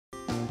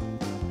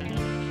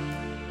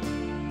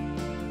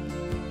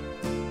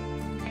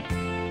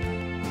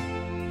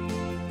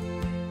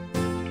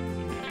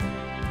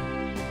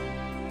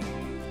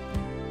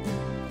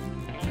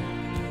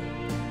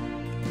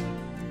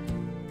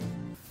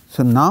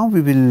So, now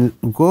we will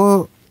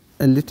go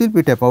a little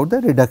bit about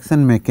the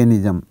reduction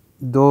mechanism,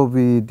 though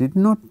we did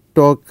not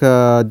talk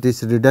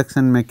this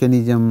reduction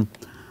mechanism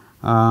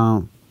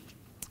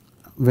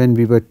when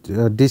we were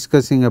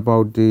discussing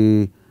about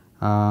the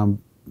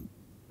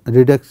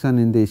reduction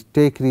in the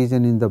stake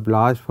region in the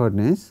blast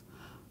furnace,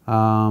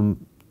 but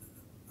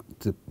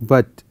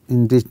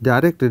in this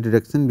direct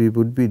reduction we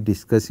would be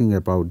discussing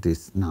about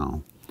this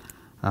now,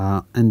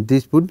 and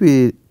this would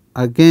be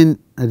again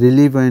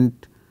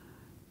relevant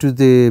to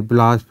the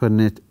blast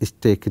furnace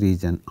stake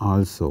region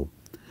also.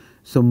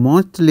 So,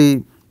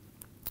 mostly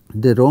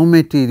the raw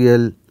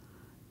material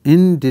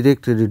in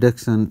direct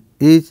reduction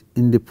is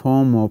in the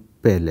form of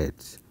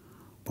pellets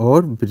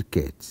or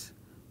briquettes,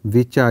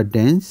 which are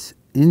dense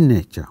in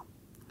nature.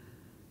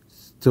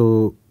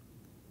 So,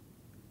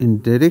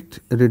 in direct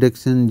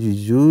reduction you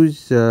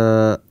use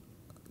the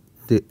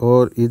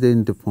ore either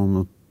in the form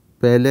of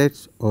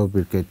pellets or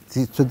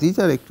briquettes. So, these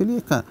are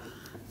actually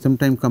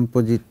sometimes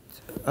composite,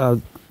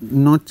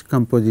 not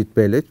composite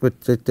pellets, but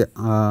just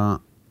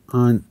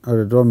iron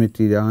or raw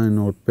material iron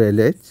or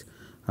pellets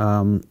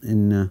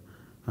in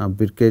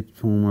briquette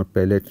form or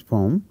pellets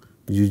form.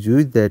 You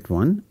use that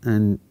one,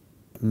 and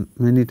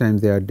many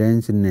times they are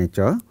dense in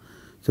nature.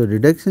 So,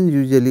 reduction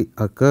usually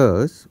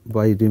occurs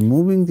by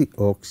removing the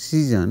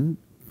oxygen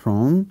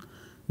from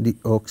the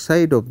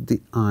oxide of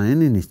the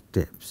iron in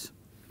steps.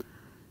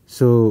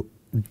 So,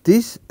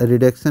 this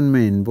reduction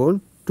may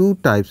involve two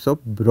types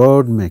of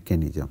broad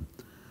mechanism.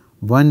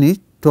 One is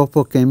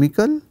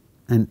topochemical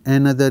and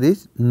another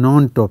is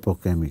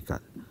non-topochemical.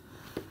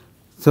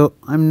 So,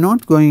 I am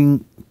not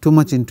going too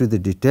much into the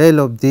detail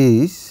of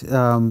this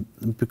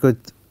because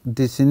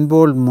this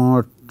involve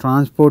more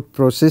transport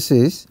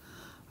processes,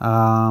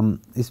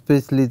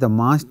 especially the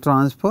mass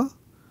transfer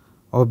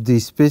of the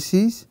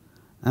species,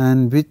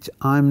 and which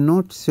I am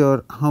not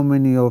sure how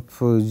many of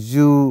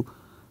you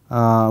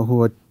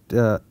who are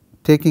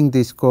taking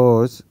this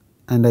course,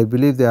 and I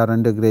believe they are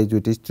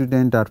undergraduate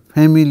students, are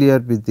familiar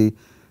with the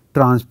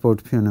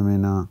transport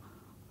phenomena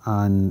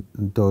and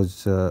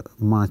those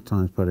mass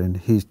transfer and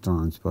heat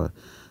transfer.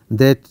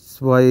 That is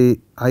why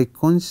I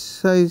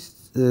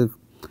consciously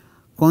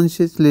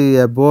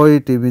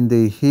avoid even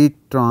the heat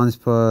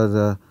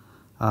transfer,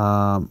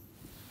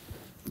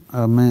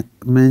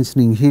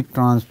 mentioning heat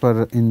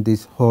transfer in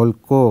this whole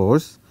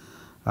course,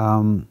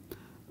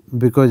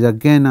 because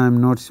again I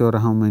am not sure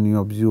how many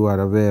of you are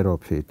aware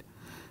of it.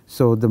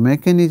 So, the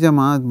mechanism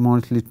are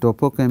mostly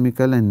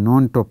topochemical and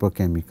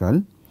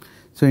non-topochemical.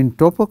 So, in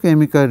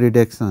topochemical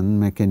reduction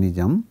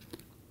mechanism,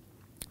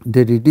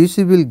 the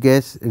reducible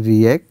gas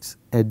reacts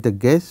at the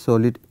gas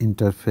solid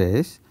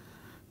interface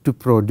to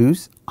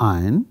produce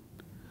iron,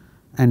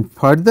 and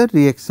further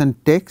reaction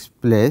takes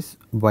place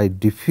by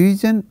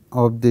diffusion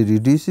of the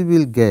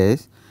reducible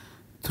gas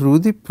through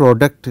the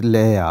product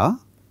layer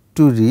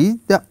to reach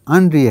the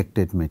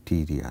unreacted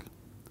material.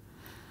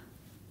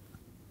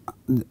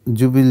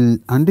 You will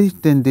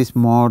understand this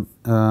more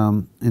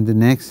in the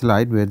next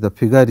slide, where the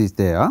figure is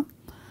there.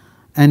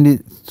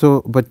 And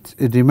so, but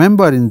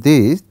remember in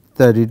this,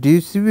 the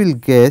reducible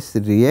gas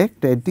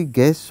react at the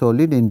gas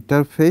solid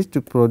interface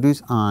to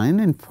produce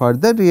iron, and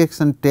further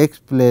reaction takes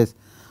place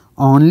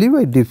only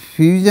by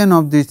diffusion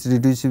of this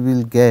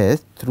reducible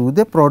gas through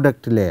the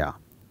product layer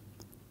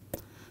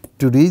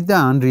to reach the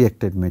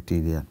unreacted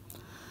material.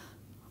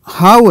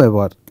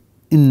 However,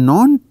 in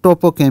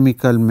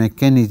non-topochemical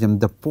mechanism,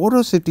 the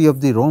porosity of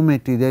the raw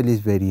material is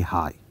very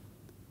high.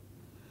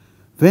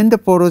 When the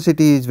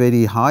porosity is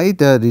very high,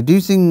 the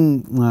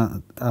reducing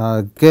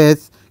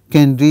gas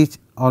can reach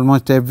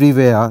almost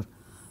everywhere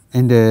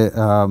in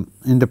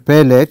the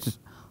pellets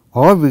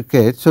or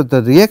briquettes. So,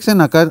 the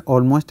reaction occurs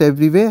almost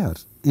everywhere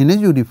in a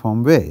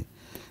uniform way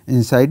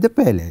inside the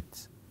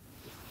pellets.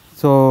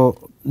 So,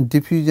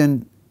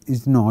 diffusion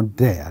is not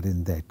there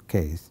in that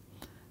case,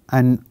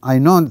 and I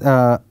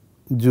know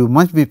you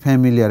must be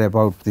familiar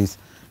about this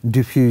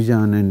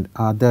diffusion and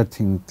other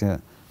things,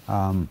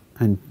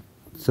 and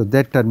so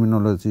that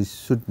terminology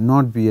should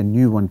not be a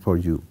new one for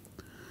you.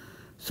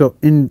 So,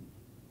 in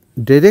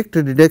direct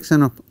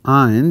reduction of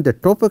iron, the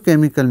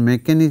topochemical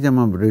mechanism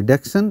of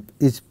reduction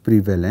is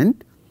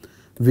prevalent,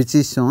 which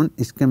is shown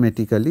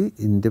schematically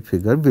in the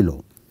figure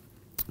below.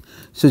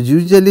 So,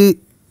 usually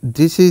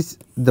this is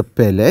the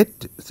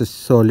pellet, it's a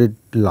solid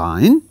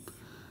line.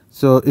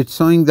 So, it is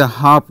showing the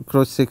half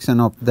cross section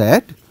of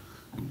that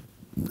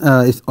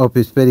is of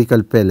a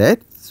spherical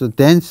pellet. So,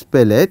 dense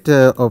pellet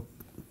of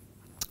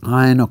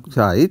iron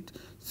oxide.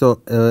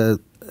 So,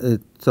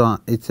 it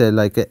is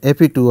like a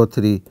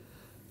Fe2O3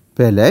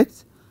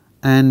 pellets,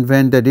 and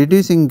when the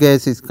reducing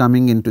gas is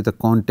coming into the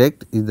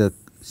contact either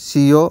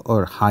CO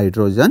or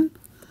hydrogen,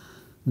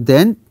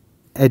 then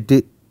at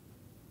the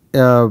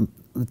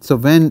so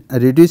when a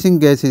reducing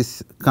gas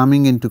is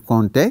coming into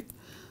contact,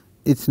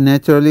 it's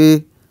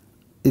naturally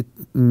it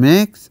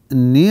makes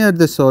near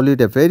the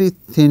solid a very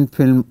thin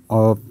film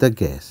of the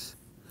gas.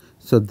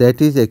 So,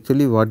 that is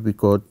actually what we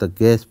call the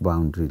gas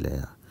boundary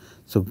layer.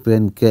 So,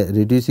 when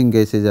reducing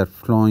gases are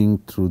flowing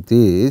through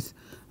this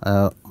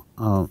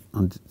on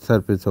the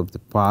surface of the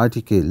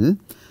particle.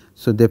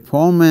 So, they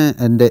form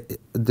and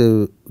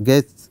the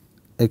gas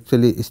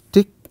actually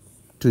stick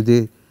to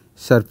the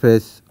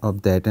surface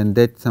of that, and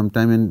that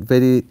sometime in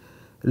very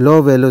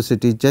low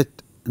velocity just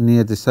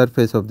near the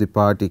surface of the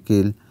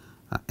particle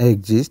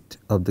exist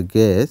of the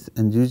gas,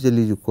 and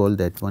usually you call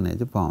that one as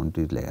a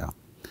boundary layer.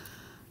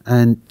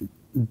 And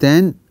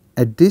then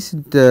at this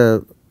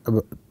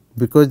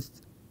because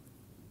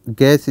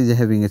gas is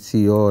having a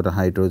CO or a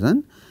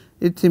hydrogen,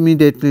 it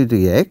immediately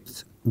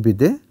reacts with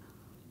the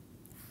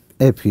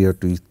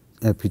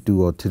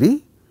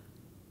Fe2O3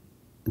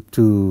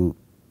 to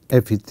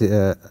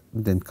Fe,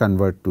 then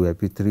convert to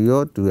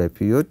Fe3O to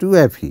FeO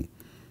to Fe.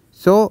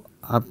 So,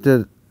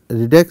 after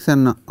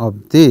reduction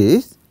of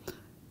this,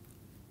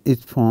 it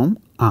form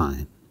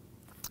iron,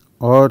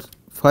 or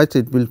first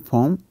it will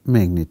form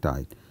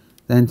magnetite,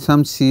 then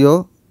some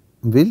CO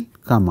will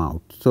come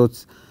out. So,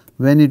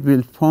 when it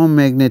will form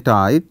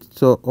magnetite,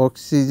 so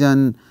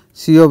oxygen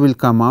CO will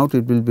come out,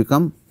 it will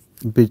become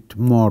bit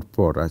more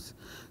porous.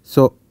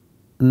 So,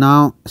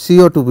 now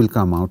CO2 will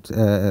come out,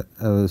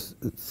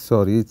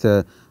 sorry,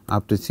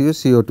 after CO,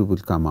 CO2 will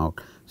come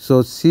out.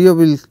 So, CO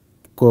will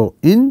go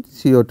in,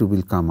 CO2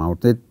 will come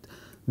out,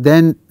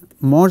 then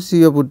more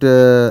CO would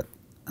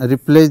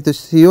replace the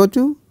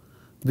CO2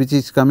 which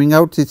is coming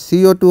out. This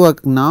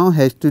CO2 now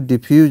has to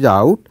diffuse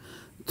out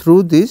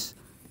through this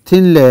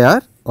thin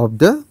layer of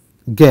the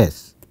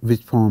gas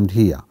which formed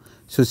here.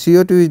 So,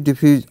 CO2 is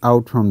diffused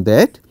out from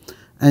that,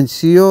 and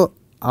CO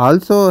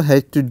also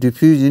has to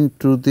diffuse in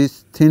through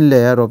this thin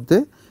layer of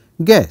the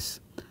gas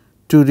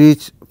to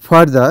reach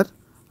further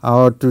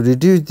or to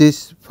reduce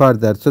this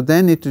further. So,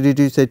 then it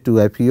reduces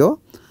to FeO,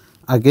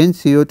 again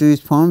CO2 is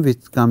formed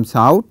which comes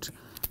out,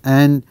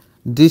 and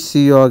this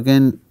CO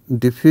again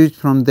diffused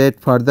from that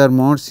further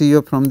more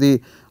CO from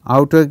the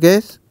outer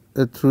gas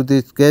through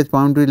this gas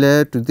boundary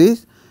layer to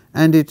this,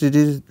 and it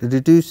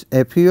reduce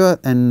FeO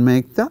and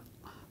make the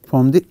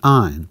form the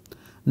iron.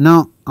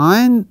 Now,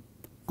 iron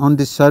on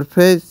the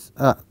surface,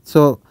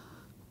 so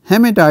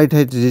hematite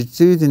has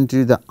reduced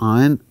into the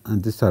iron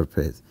on the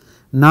surface.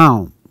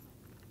 Now,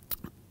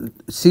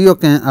 CO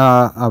can,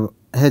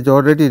 has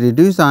already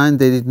reduced iron,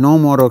 there is no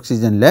more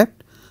oxygen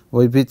left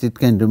with which it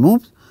can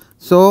remove.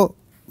 So,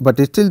 but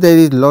still there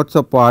is lots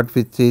of part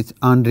which is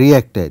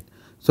unreacted.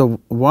 So,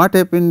 what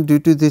happened due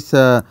to this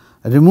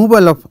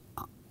removal of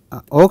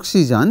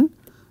oxygen,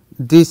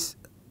 this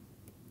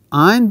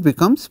iron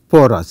becomes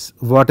porous,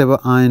 whatever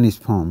iron is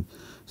formed.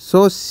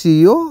 So,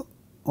 CO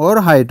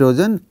or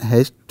hydrogen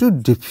has to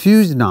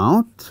diffuse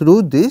now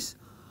through this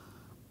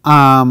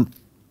iron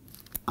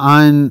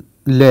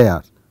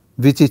layer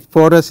which is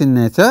porous in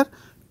nature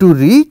to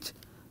reach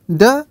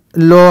the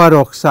lower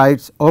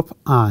oxides of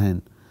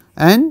iron,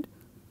 and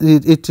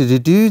it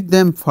reduces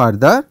them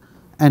further,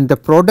 and the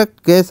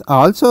product gas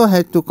also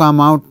has to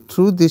come out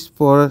through this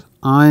porous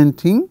iron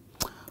thing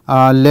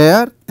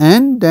layer,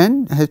 and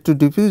then has to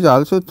diffuse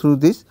also through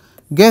this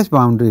gas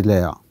boundary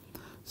layer.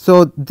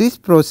 So, this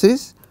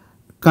process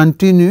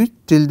continues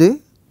till the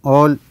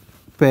all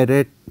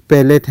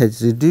pellet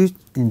has reduced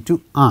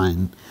into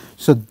iron.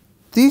 So,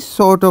 this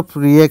sort of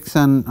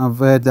reaction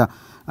where the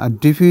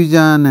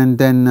diffusion and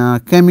then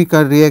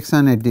chemical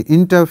reaction at the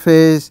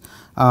interface,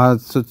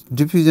 so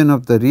diffusion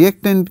of the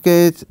reactant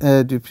gas,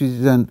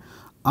 diffusion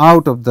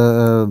out of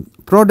the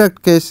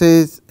product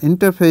gases,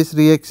 interface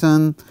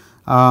reaction,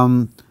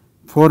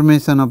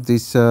 formation of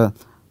this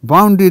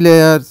boundary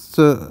layers.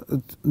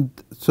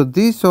 So,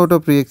 this sort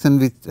of reaction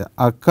which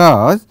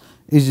occurs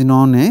is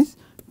known as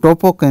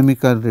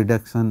topochemical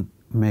reduction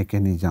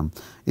mechanism.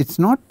 It is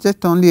not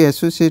just only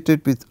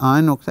associated with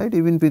iron oxide,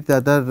 even with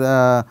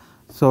other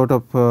sort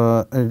of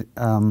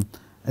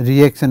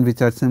reaction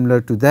which are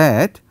similar to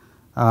that,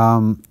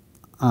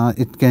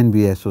 it can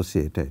be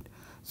associated.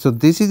 So,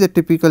 this is a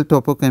typical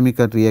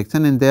topochemical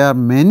reaction, and there are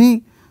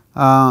many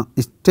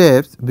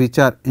steps which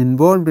are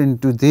involved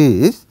into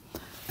this,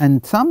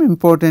 and some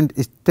important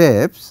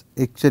steps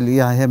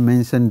actually I have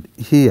mentioned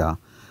here.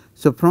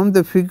 So, from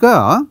the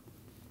figure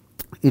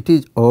it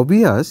is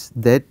obvious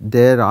that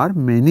there are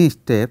many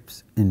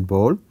steps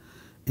involved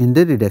in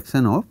the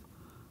reduction of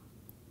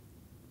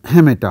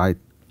hematite.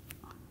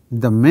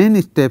 The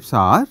main steps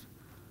are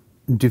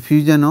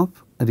diffusion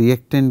of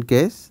reactant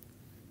gas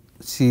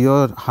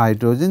CO or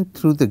hydrogen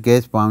through the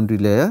gas boundary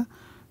layer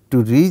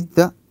to reach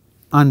the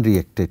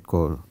unreacted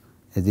core.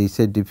 As I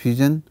said,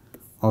 diffusion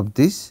of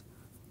this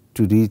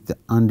to reach the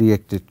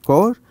unreacted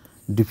core,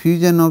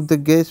 diffusion of the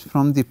gas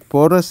from the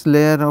porous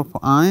layer of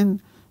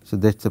iron. So,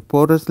 that is the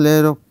porous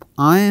layer of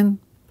iron,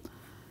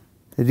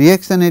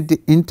 reaction at the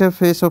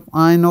interface of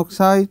iron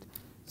oxide.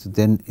 So,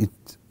 then it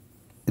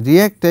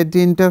react at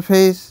the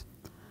interface,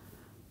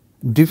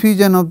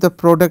 diffusion of the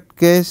product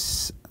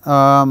gas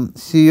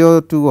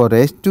CO2 or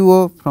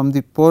H2O from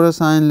the porous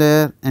iron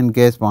layer and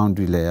gas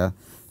boundary layer.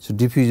 So,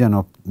 diffusion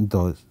of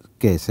those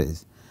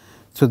gases.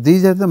 So,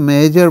 these are the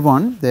major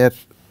one, there are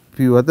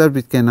few other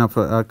which can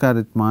occur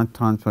at mass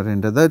transfer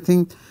and other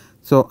things.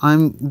 So, I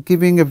am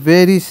giving a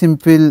very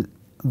simple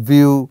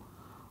view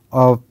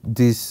of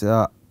this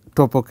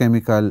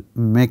topochemical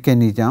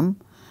mechanism,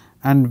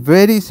 and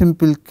very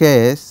simple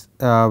case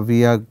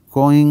we are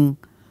going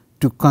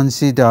to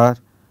consider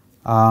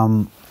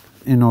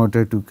in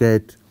order to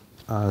get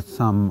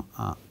some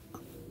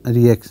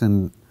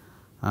reaction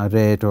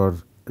rate or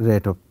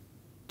rate of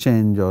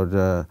change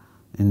or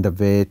in the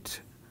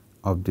weight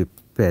of the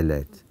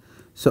pellets.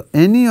 So,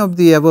 any of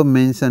the above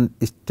mentioned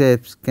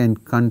steps can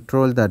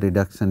control the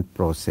reduction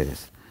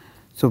process.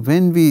 So,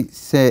 when we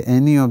say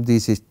any of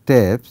these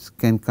steps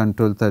can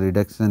control the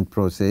reduction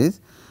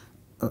process,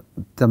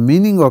 the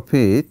meaning of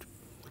it,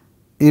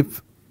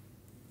 if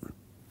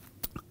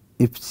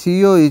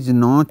CO is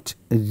not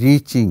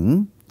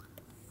reaching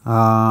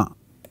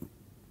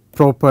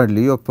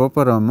properly, or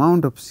proper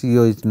amount of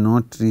CO is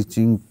not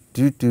reaching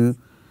due to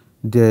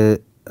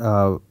the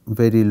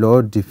very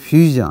low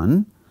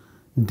diffusion,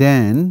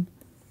 then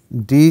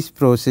this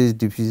process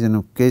diffusion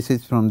of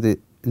gases from the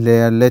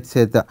layer, let us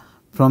say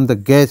from the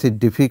gas is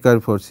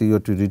difficult for CO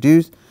to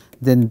reduce,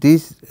 then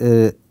this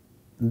is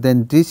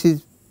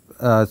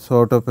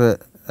sort of a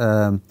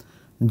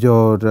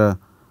your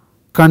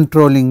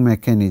controlling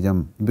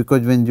mechanism,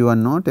 because when you are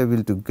not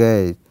able to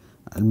get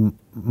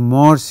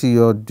more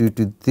CO due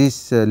to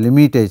this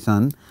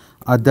limitation,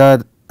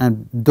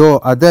 and though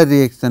other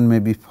reaction may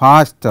be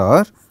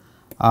faster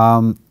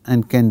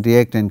and can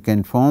react and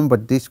can form,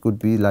 but this could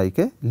be like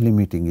a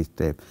limiting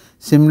step.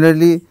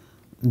 Similarly,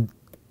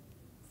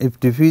 if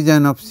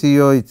diffusion of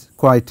CO is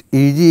quite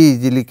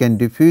easily can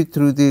diffuse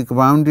through the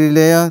boundary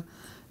layer,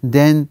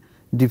 then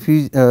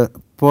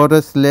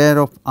porous layer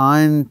of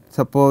iron,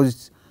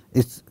 suppose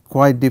it is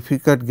quite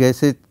difficult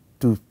gases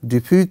to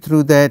diffuse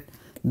through that,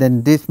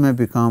 then this may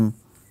become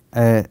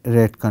a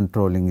rate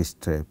controlling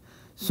step.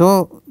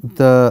 So,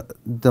 the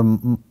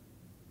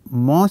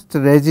most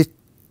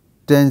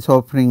resistance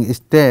offering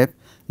step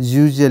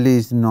usually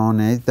is known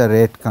as the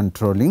rate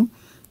controlling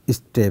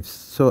steps.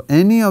 So,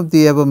 any of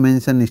the above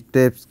mentioned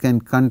steps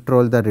can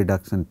control the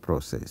reduction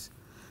process,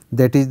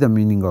 that is the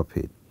meaning of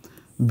it.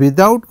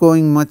 Without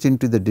going much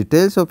into the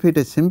details of it,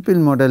 a simple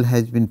model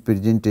has been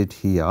presented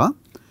here.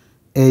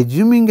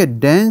 Assuming a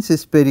dense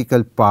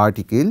spherical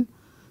particle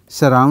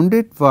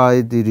surrounded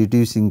by the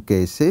reducing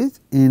gases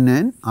in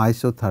an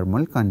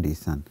isothermal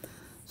condition.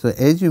 So,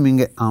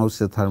 assuming a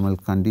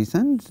isothermal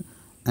conditions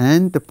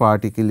and the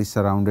particle is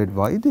surrounded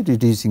by the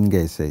reducing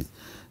gases.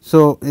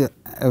 So,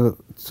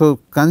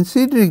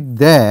 considering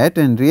that,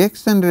 and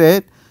reaction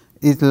rate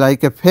is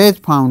like a phase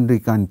boundary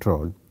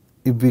control.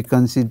 If we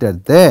consider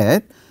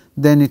that,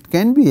 then it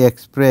can be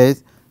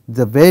expressed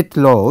the weight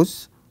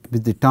loss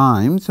with the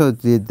time. So,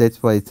 that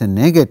is why it is a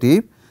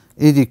negative,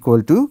 is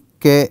equal to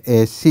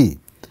KAC.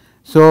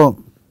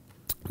 So,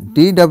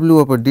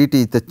 dW over dt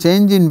is the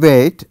change in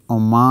weight or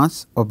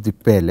mass of the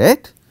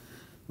pellet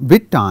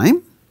with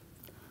time.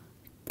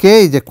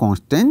 K is a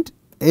constant,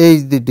 A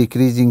is the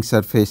decreasing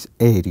surface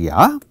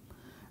area,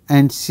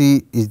 and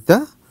C is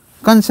the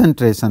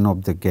concentration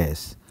of the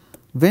gas.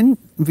 When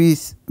we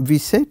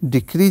say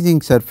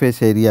decreasing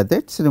surface area,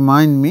 that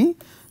remind me,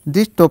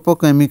 this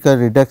topochemical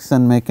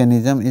reduction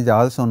mechanism is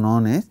also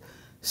known as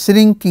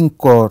shrinking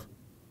core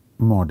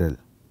model.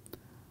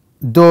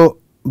 Though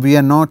we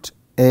are not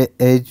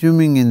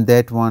assuming in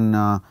that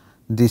one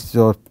this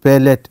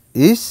pellet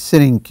is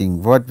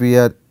shrinking, what we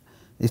are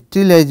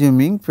still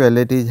assuming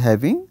pellet is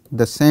having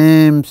the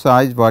same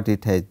size what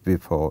it has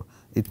before.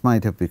 It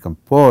might have become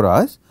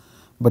porous,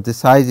 but the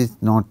size is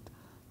not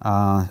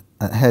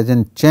has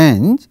not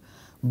changed,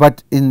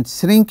 but in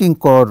shrinking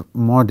core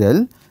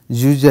model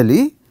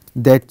usually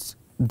that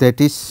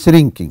is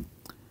shrinking.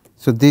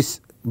 So,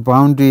 this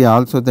boundary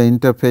also the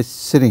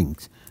interface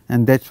shrinks,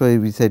 and that is why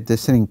we said the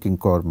shrinking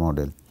core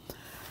model.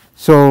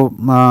 So,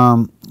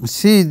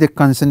 C is the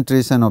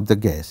concentration of the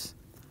gas.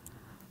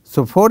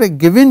 So, for a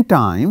given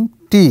time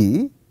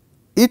t,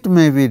 it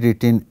may be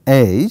written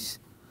as,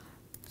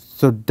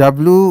 so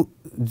W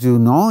you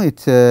know it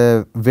is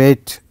a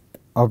weight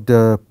of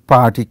the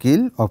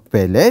particle of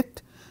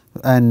pellet,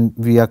 and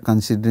we are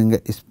considering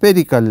a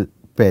spherical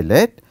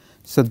pellet.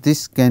 So,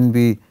 this can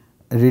be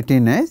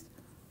written as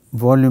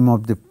volume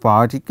of the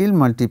particle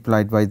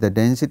multiplied by the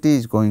density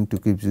is going to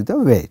give you the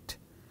weight.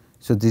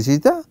 So, this is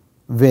the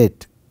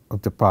weight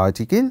of the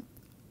particle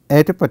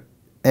at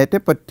a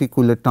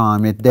particular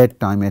time, at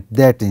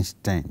that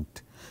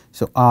instant.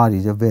 So, R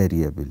is a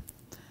variable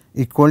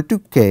equal to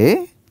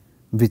K,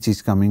 which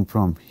is coming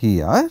from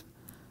here.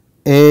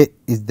 A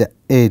is the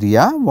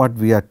area what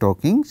we are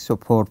talking. So,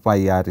 4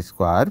 pi r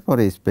square for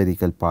a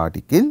spherical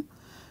particle,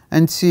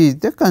 and C is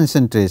the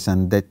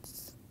concentration, that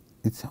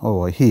is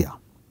over here.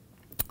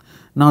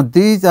 Now,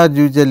 these are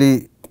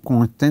usually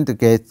constant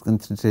gas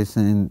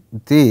concentration in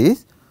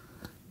this.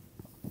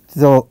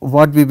 So,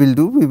 what we will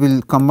do? We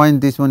will combine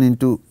this one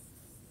into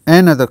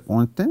another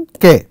constant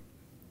K.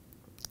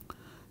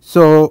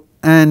 So,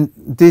 and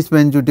this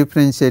when you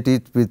differentiate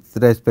it with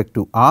respect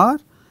to R.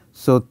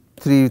 So,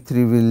 3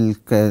 will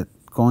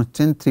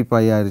constant, 3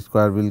 pi r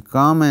square will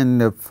come,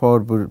 and 4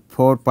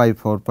 pi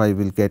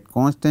will get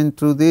constant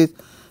through this.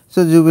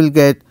 So, you will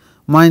get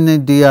minus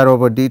dr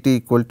over dt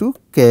equal to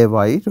k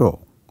by rho.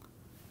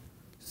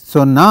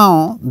 So,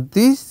 now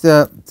this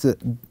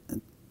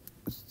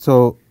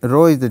so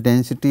rho is the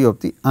density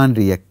of the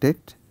unreacted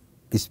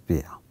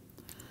sphere.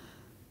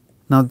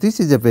 Now,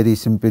 this is a very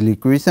simple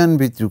equation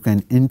which you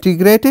can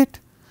integrate it,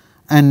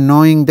 and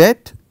knowing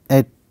that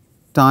at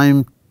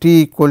time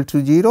t equal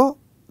to 0,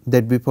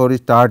 that before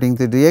starting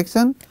the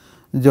reaction,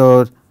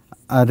 your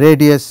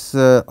radius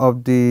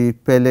of the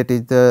pellet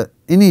is the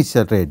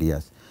initial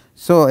radius.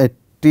 So, at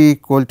t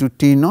equal to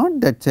t naught,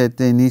 that is at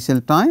the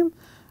initial time,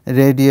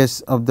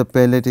 radius of the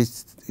pellet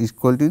is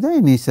equal to the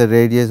initial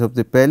radius of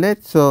the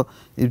pellet. So,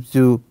 if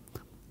you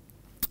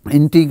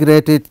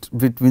integrate it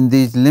between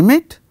these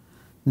limit,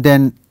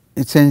 then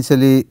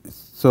essentially,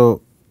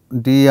 so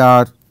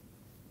dr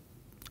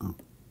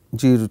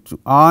 0 to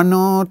r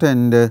naught,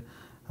 and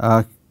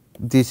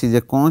this is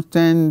a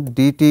constant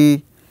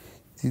dt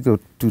 0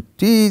 to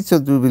t. So,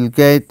 you will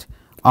get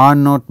r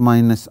naught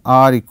minus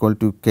r equal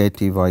to k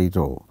t by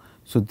rho.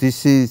 So,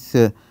 this is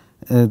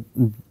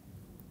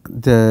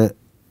the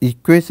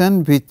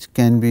equation which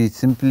can be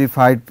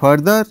simplified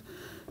further.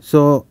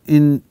 So,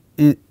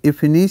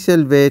 if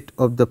initial weight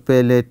of the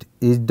pellet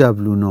is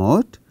W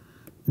naught,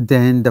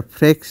 then the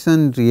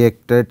fraction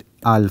reacted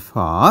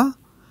alpha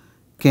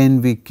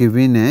can be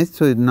given as.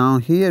 So, now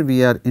here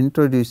we are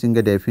introducing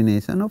a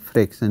definition of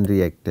fraction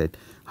reacted,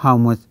 how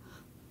much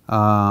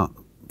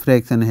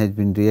fraction has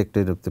been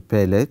reacted of the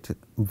pellet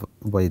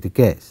by the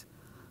gas.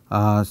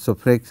 So,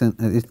 fraction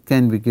it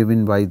can be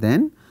given by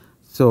then.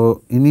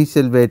 So,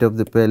 initial weight of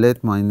the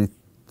pellet minus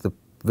the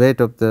weight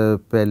of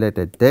the pellet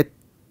at that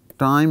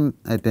time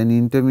at an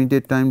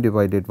intermediate time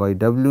divided by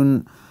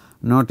W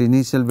naught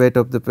initial weight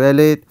of the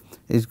pellet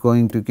is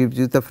going to give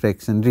you the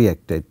fraction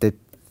reacted. That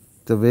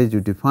the way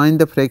you define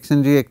the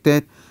fraction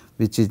reacted,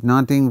 which is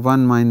nothing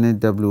 1 minus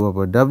W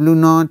over W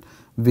naught,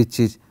 which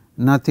is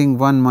nothing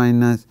 1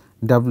 minus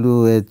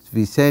W, as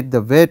we said,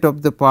 the weight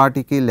of the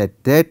particle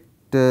at that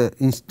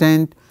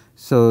instant.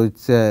 So, it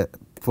is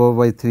 4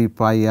 by 3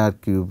 pi r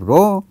cube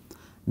rho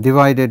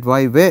divided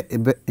by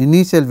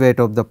initial weight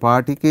of the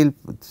particle.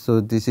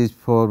 So, this is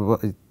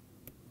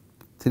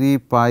 3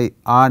 pi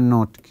r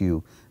naught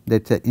cube,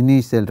 that is the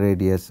initial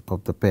radius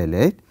of the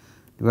pellet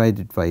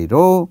divided by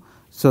rho.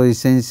 So,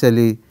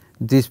 essentially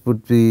this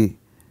would be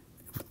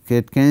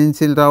get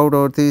cancelled out,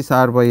 or this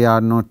r by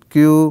r naught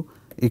q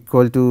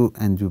equal to,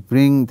 and you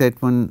bring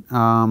that one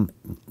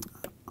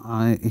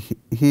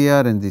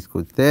here and this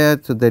goes there.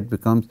 So, that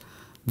becomes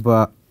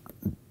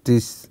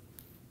this,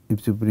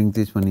 if you bring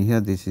this one here,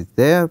 this is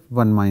there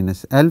 1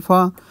 minus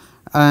alpha,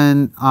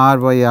 and r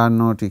by r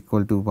naught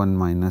equal to 1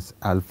 minus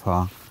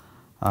alpha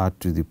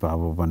to the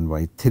power 1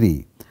 by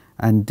 3.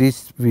 And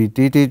this we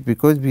did it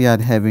because we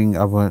are having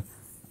our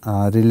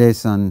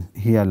relation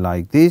here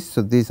like this.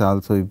 So, this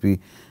also will be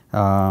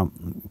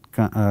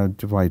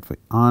divided by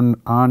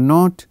r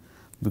naught,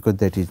 because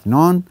that is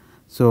known.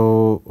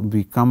 So,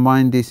 we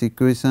combine this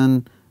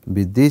equation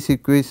with this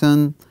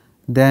equation,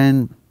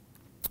 then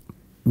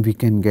we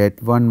can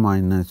get 1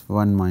 minus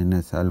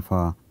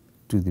alpha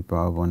to the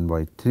power 1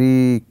 by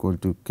 3 equal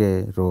to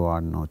k rho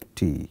r naught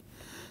t.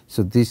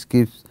 So, this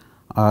gives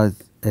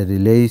us a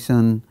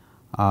relation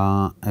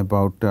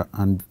about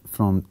and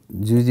from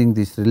using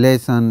this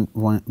relation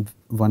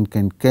one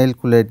can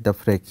calculate the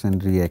fraction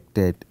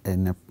reacted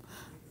in a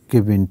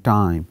given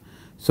time.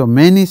 So,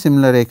 many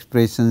similar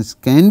expressions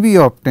can be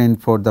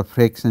obtained for the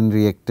fraction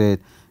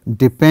reacted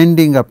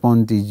depending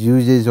upon the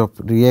uses of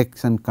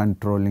reaction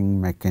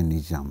controlling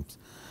mechanisms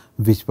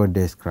which were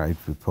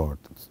described before.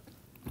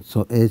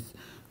 So, as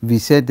we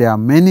said, there are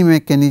many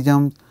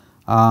mechanisms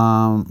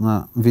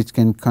which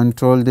can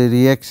control the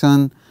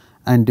reaction,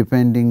 and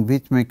depending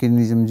which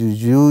mechanism you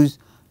use,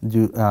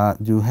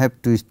 you have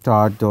to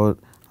start the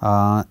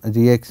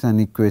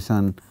reaction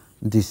equation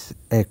this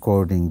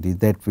accordingly.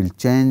 That will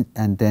change,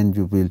 and then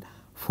you will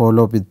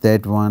follow with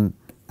that one,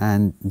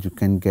 and you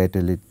can get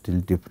a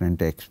little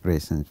different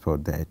expressions for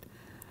that.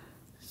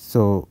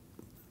 So,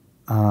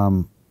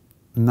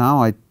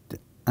 now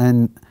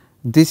and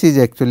this is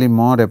actually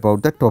more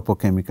about the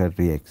topochemical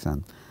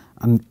reaction,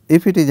 and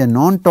if it is a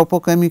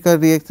non-topochemical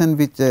reaction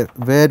which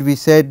where we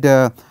said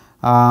there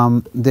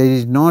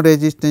is no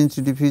resistance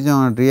to diffusion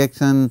or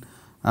reaction,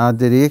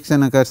 the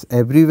reaction occurs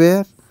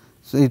everywhere.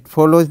 So, it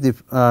follows the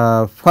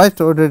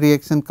first order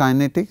reaction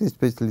kinetics,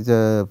 especially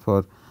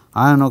for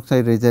iron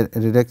oxide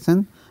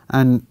reduction,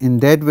 and in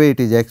that way it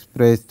is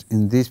expressed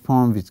in this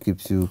form, which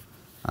gives you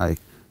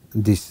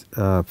this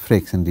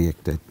fraction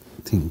reacted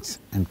things,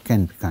 and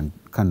can be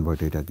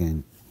converted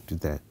again to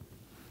that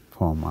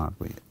form r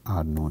by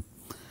r naught.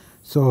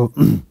 So,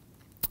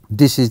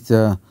 this is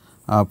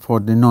for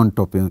the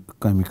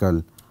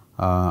non-topochemical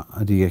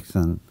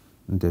reaction,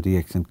 the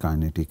reaction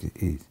kinetic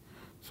is.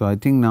 So, I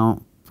think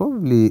now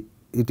probably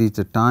it is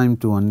the time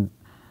to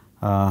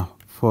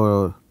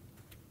for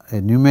a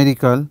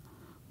numerical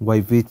by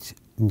which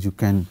you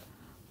can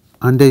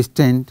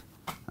understand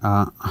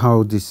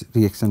how this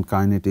reaction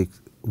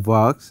kinetics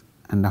works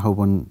and how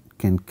one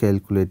can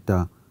calculate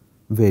the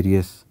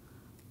various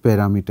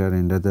parameter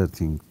and other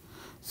things.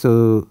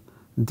 So,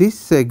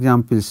 this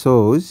example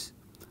shows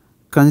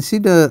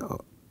consider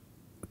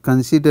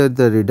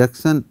the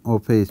reduction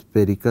of a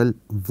spherical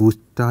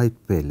woostite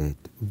pellet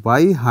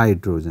by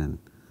hydrogen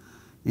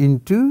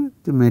into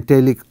the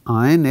metallic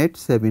iron at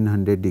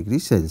 700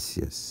 degrees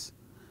Celsius.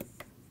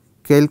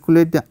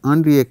 Calculate the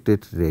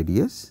unreacted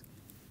radius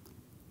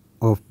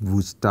of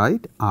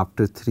woostite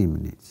after 3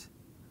 minutes.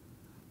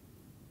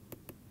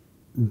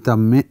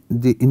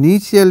 The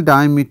initial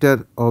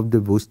diameter of the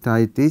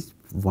woostite is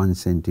 1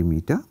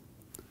 centimeter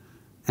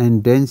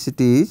and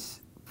density is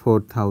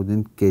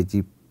 4000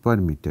 kg per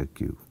meter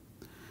cube.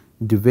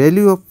 The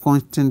value of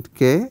constant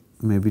K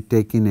may be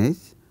taken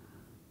as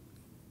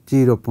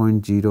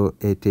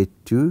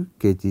 0.0882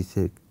 kg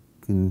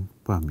second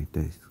per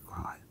meter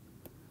square.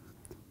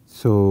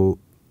 So,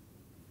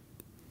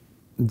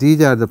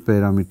 these are the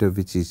parameter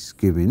which is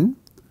given,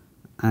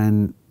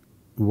 and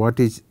what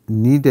is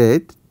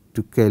needed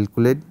to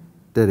calculate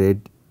the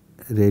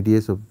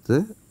radius of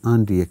the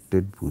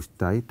unreacted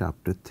woostite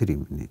after 3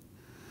 minutes.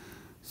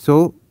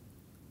 So,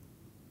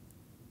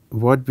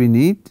 what we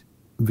need?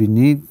 We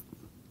need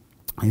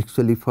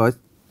actually first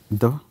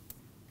the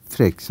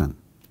fraction.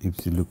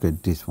 If you look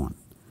at this one,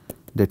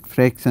 that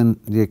fraction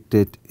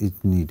reacted is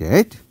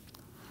needed.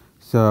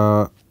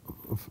 So,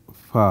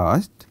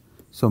 first,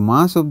 so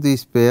mass of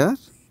this pair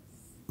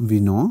we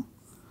know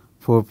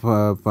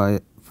 4 by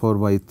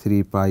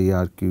 3 pi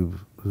r cube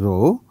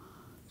rho.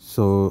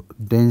 So,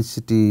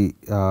 density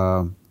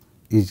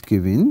is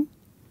given,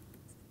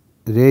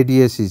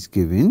 radius is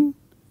given.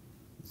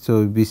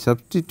 So, we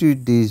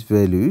substitute these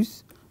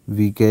values,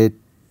 we get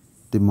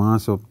the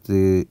mass of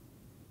the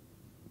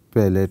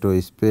pellet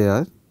or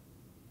sphere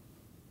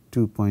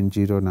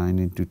 2.09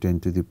 into 10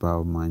 to the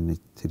power minus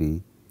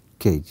 3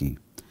 kg.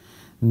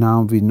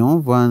 Now, we know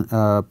one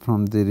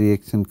from the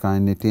reaction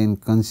kinetic,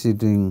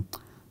 considering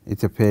it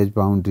is a phase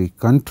boundary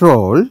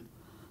control,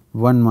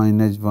 1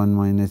 minus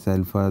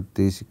alpha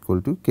is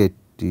equal to K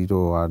T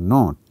rho r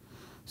naught.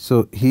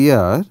 So,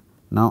 here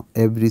now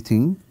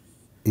everything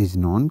is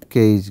known,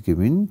 K is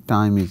given,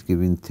 time is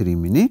given 3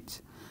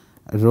 minutes,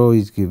 rho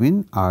is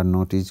given, r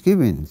naught is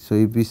given. So,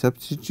 if we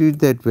substitute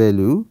that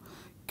value,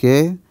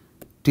 K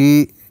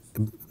T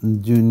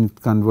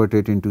unit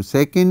converted into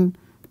second,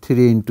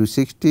 3 into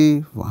 60,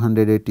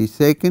 180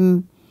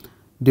 second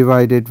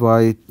divided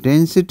by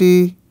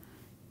density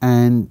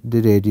and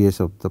the radius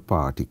of the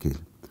particle,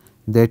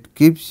 that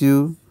gives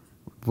you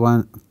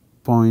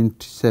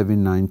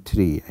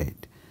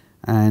 1.7938,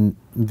 and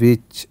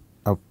which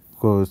of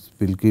course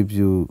will give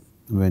you,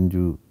 when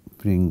you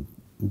bring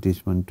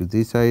this one to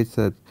this side,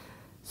 so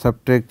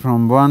subtract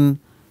from 1,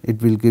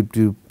 it will give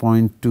you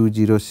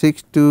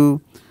 0.2062,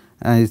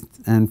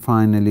 and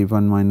finally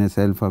 1 minus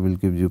alpha will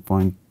give you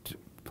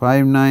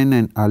 0.59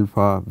 and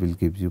alpha will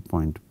give you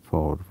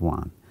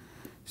 0.41.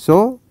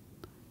 So,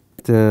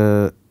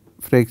 the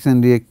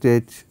fraction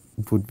reacted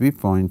would be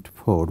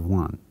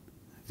 0.41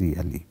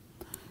 really.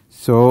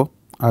 So,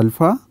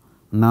 alpha,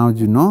 now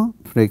you know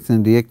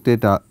fraction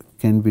reacted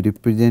can be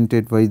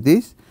represented by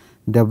this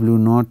W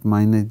naught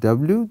minus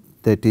W,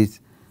 that is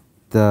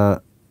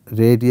the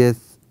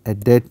radius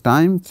at that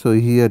time. So,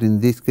 here in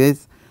this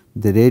case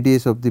the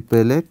radius of the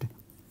pellet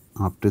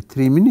after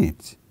 3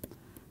 minutes,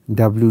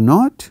 W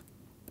naught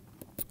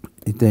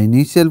is the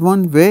initial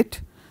one,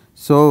 weight.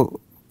 So,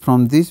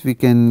 from this we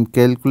can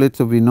calculate.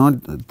 So, we know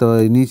the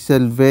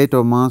initial weight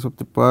or mass of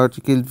the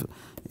particle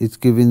is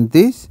given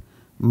this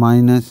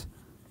minus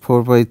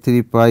 4 by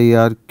 3 pi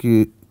r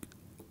q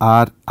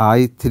r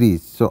I 3.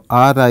 So,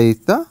 r I is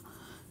the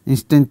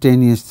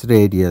instantaneous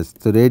radius.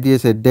 So,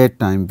 radius at that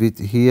time, which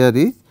here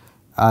is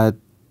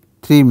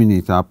 3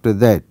 minutes after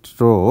that,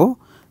 rho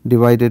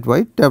divided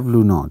by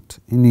W naught,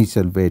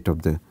 initial weight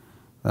of the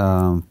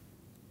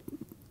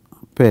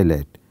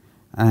pellet,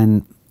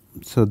 and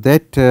so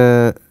that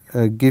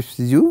gives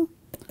you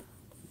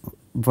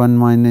 1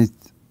 minus,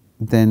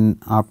 then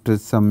after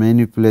some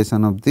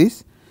manipulation of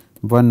this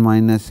 1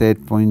 minus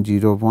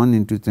 8.01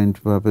 into 10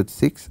 to the power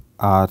 6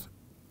 r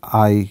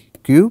I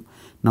cube.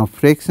 Now,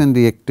 fraction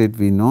reacted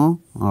we know,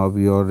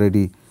 we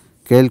already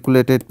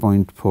calculated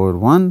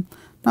 0.41.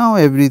 Now,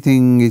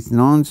 everything is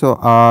known. So,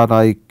 r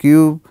I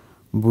cube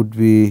would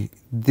be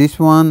this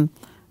one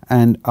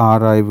and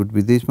r I would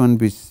be this one,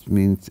 which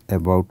means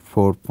about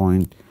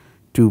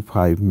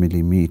 4.25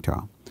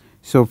 millimeter.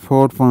 So,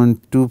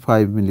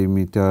 4.25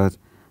 millimeter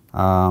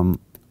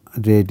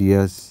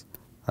radius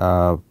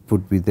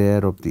would be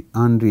there of the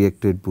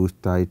unreacted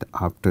woostite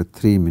after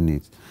 3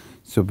 minutes.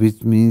 So,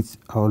 which means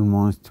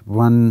almost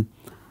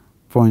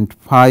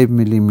 1.5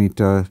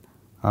 millimeter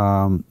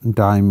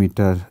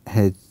diameter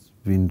has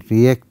been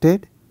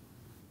reacted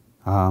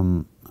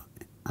and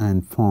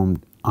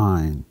formed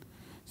iron.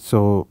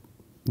 So,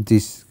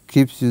 this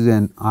gives you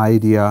an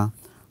idea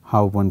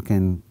how one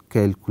can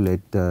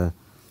calculate the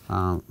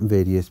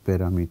various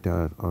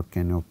parameter or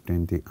can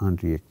obtain the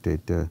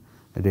unreacted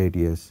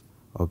radius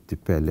of the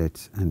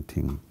pellets and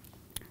thing.